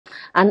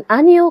An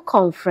annual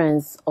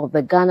conference of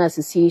the Ghana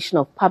Association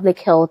of Public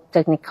Health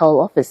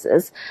Technical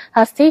Officers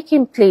has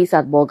taken place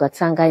at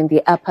Bolgatanga in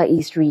the Upper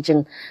East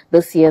region.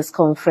 This year's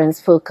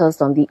conference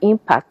focused on the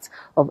impact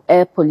of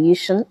air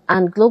pollution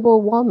and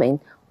global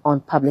warming on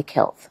public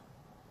health.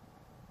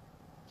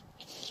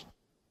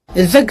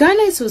 The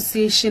Ghana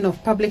Association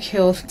of Public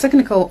Health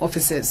Technical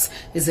Officers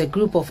is a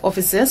group of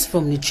officers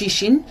from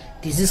nutrition,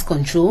 disease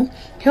control,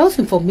 health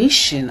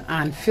information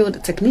and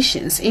field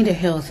technicians in the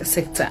health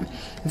sector.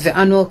 The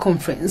annual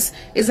conference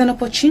is an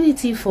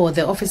opportunity for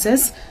the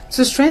officers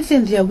to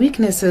strengthen their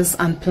weaknesses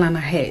and plan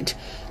ahead.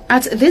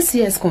 At this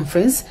year's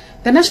conference,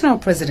 the national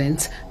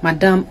president,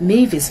 Madam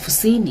Mavis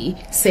Fusini,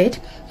 said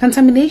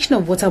contamination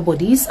of water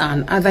bodies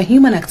and other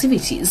human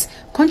activities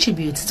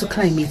contribute to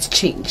climate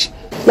change.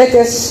 Let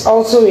us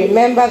also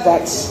remember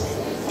that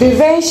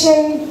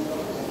prevention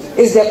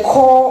is the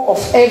core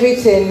of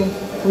everything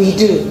we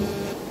do.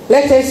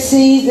 Let us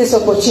seize this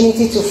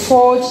opportunity to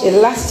forge a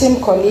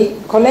lasting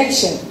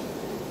connection,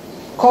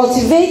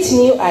 cultivate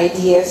new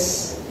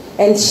ideas,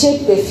 and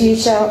shape the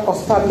future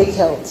of public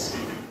health.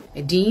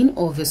 A dean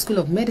of the School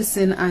of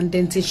Medicine and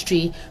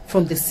Dentistry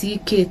from the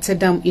C.K.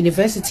 Tedam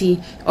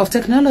University of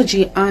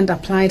Technology and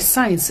Applied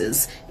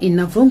Sciences in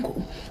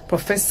Navrongo,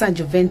 Professor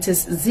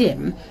Juventus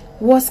Ziem,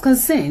 was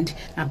concerned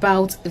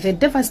about the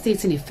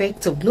devastating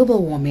effects of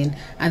global warming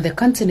and the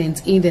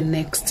continent in the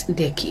next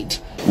decade.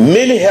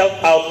 Many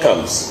health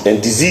outcomes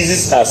and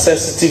diseases are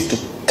sensitive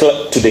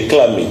to the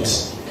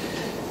climate.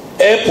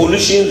 Air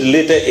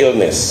pollution-related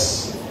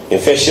illness,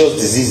 infectious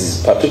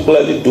diseases,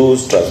 particularly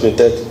those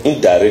transmitted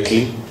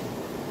indirectly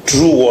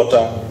through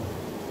water,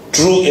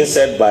 through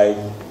insect bite,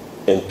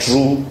 and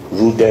through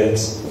rodent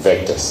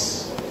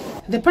vectors.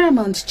 The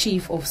paramount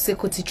chief of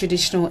Sekoti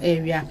Traditional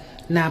Area,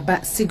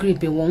 Naba Sigrid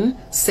Bewong,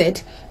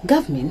 said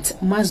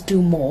government must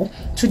do more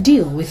to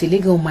deal with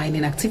illegal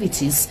mining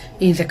activities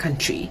in the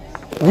country.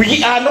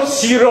 We are not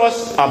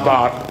serious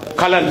about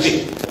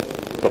challenging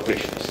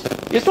operations.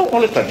 It's not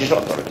only traditional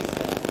authority.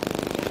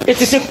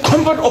 It is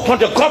incumbent upon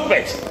the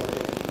government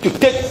to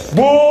take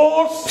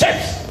bold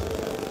steps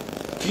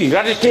to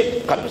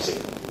eradicate cannabis.